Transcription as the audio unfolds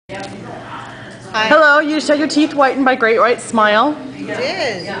Hi. Hello, you just had your teeth whitened by Great White Smile. I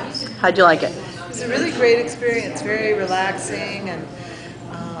did. How'd you like it? It was a really great experience, very relaxing, and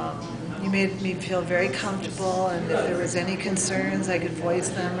you made me feel very comfortable, and if there was any concerns I could voice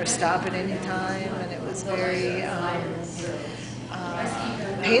them or stop at any time, and it was very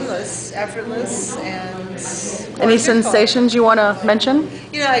painless, effortless, and Any wonderful. sensations you want to mention?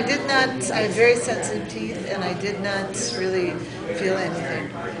 You know, I have very sensitive teeth, and I did not really feel anything.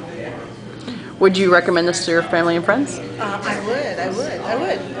 Would you recommend this to your family and friends? I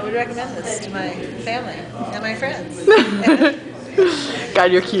would recommend this to my family and my friends.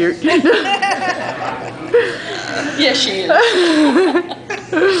 God, you're cute. Yes, she is.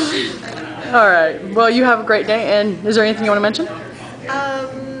 All right. Well, you have a great day. And is there anything you want to mention?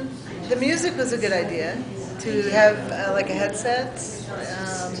 The music was a good idea. To have like a headset,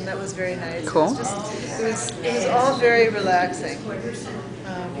 that was very nice. Cool. It was all very relaxing.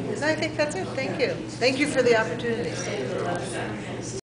 And I think that's it. Thank you. Thank you for the opportunity.